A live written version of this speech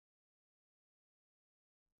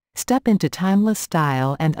Step into timeless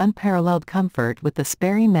style and unparalleled comfort with the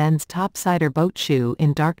Sperry Men's Topsider Boat Shoe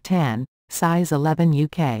in dark tan, size 11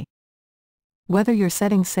 UK. Whether you're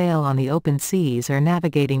setting sail on the open seas or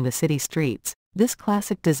navigating the city streets, this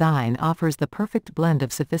classic design offers the perfect blend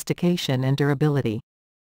of sophistication and durability.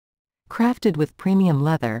 Crafted with premium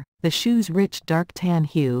leather, the shoe's rich dark tan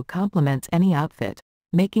hue complements any outfit,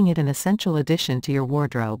 making it an essential addition to your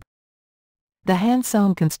wardrobe. The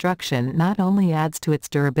hand-sewn construction not only adds to its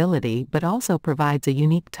durability but also provides a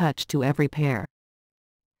unique touch to every pair.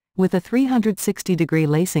 With a 360-degree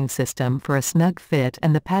lacing system for a snug fit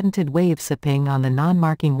and the patented wave sipping on the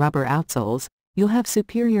non-marking rubber outsoles, you'll have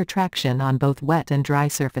superior traction on both wet and dry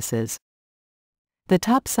surfaces. The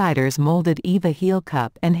Topsider's molded EVA heel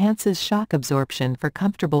cup enhances shock absorption for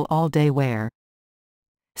comfortable all-day wear.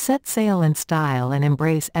 Set sail in style and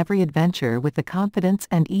embrace every adventure with the confidence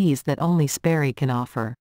and ease that only Sperry can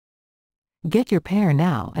offer. Get your pair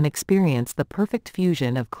now and experience the perfect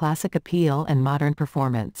fusion of classic appeal and modern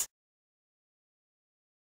performance.